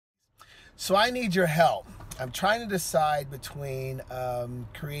So I need your help. I'm trying to decide between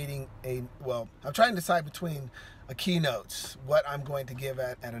keynotes, what I'm going to give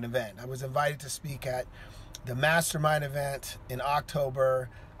at an event. I was invited to speak at the Mastermind event in October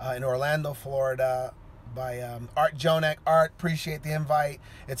in Orlando, Florida by Art Jonek. Art, appreciate the invite.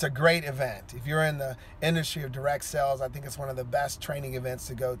 It's a great event. If you're in the industry of direct sales, I think it's one of the best training events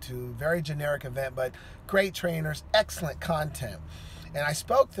to go to. Very generic event, but great trainers, excellent content. And I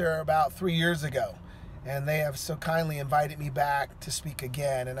spoke there about 3 years ago, and they have so kindly invited me back to speak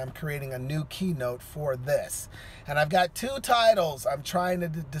again, and I'm creating a new keynote for this. And I've got two titles I'm trying to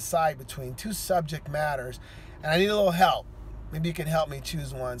decide between, two subject matters, and I need a little help. Maybe you can help me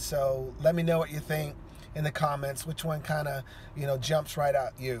choose one. So let me know what you think in the comments, which one kind of, jumps right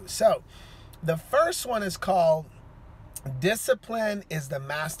at you. So the first one is called Discipline is the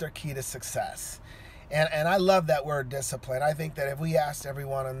Master Key to Success. And I love that word, discipline. I think that if we asked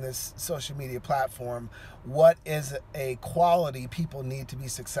everyone on this social media platform what is a quality people need to be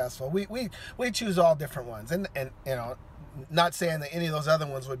successful, we choose all different ones. And not saying that any of those other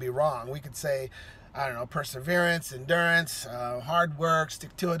ones would be wrong. We could say, I don't know, perseverance, endurance, hard work,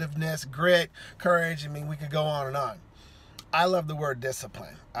 stick-to-itiveness, grit, courage. I mean, we could go on and on. I love the word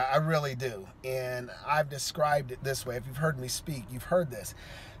discipline. I really do. And I've described it this way. If you've heard me speak, you've heard this.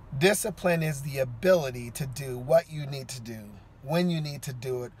 Discipline is the ability to do what you need to do, when you need to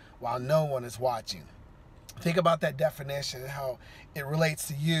do it, while no one is watching. Think about that definition and how it relates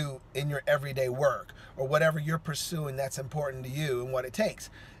to you in your everyday work or whatever you're pursuing that's important to you and what it takes.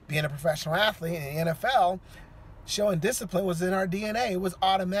 Being a professional athlete in the NFL, showing discipline was in our DNA. It was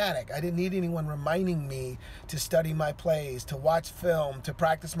automatic. I didn't need anyone reminding me to study my plays, to watch film, to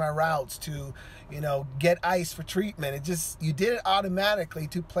practice my routes, to, get ice for treatment. You did it automatically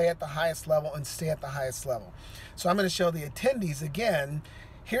to play at the highest level and stay at the highest level. So I'm going to show the attendees again,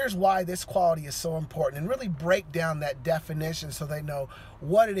 here's why this quality is so important, and really break down that definition so they know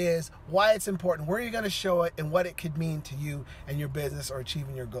what it is, why it's important, where you're going to show it, and what it could mean to you and your business or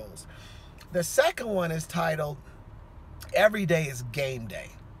achieving your goals. The second one is titled, Every Day is Game Day.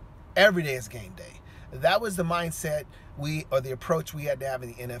 Every day is game day. That was the mindset the approach we had to have in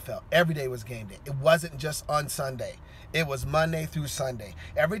the NFL. Every day was game day. It wasn't just on Sunday. It was Monday through Sunday.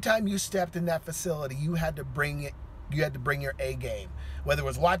 Every time you stepped in that facility, you had to bring your A game. Whether it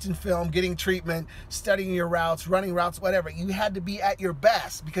was watching film, getting treatment, studying your routes, running routes, whatever. You had to be at your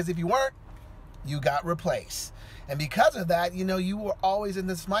best, because if you weren't, you got replaced. And because of that, you were always in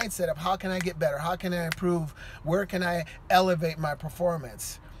this mindset of how can I get better? How can I improve? Where can I elevate my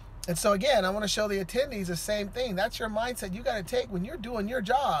performance? And so again, I want to show the attendees the same thing. That's your mindset you got to take when you're doing your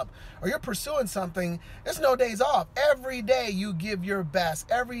job or you're pursuing something. There's no days off. Every day you give your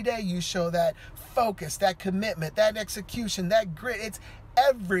best. Every day you show that focus, that commitment, that execution, that grit. It's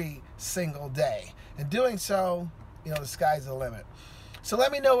every single day. And doing so, the sky's the limit. So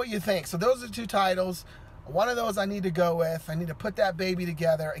let me know what you think. So those are two titles. One of those I need to go with. I need to put that baby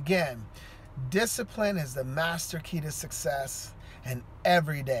together. Again, discipline is the master key to success, and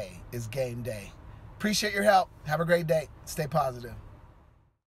every day is game day. Appreciate your help. Have a great day. Stay positive.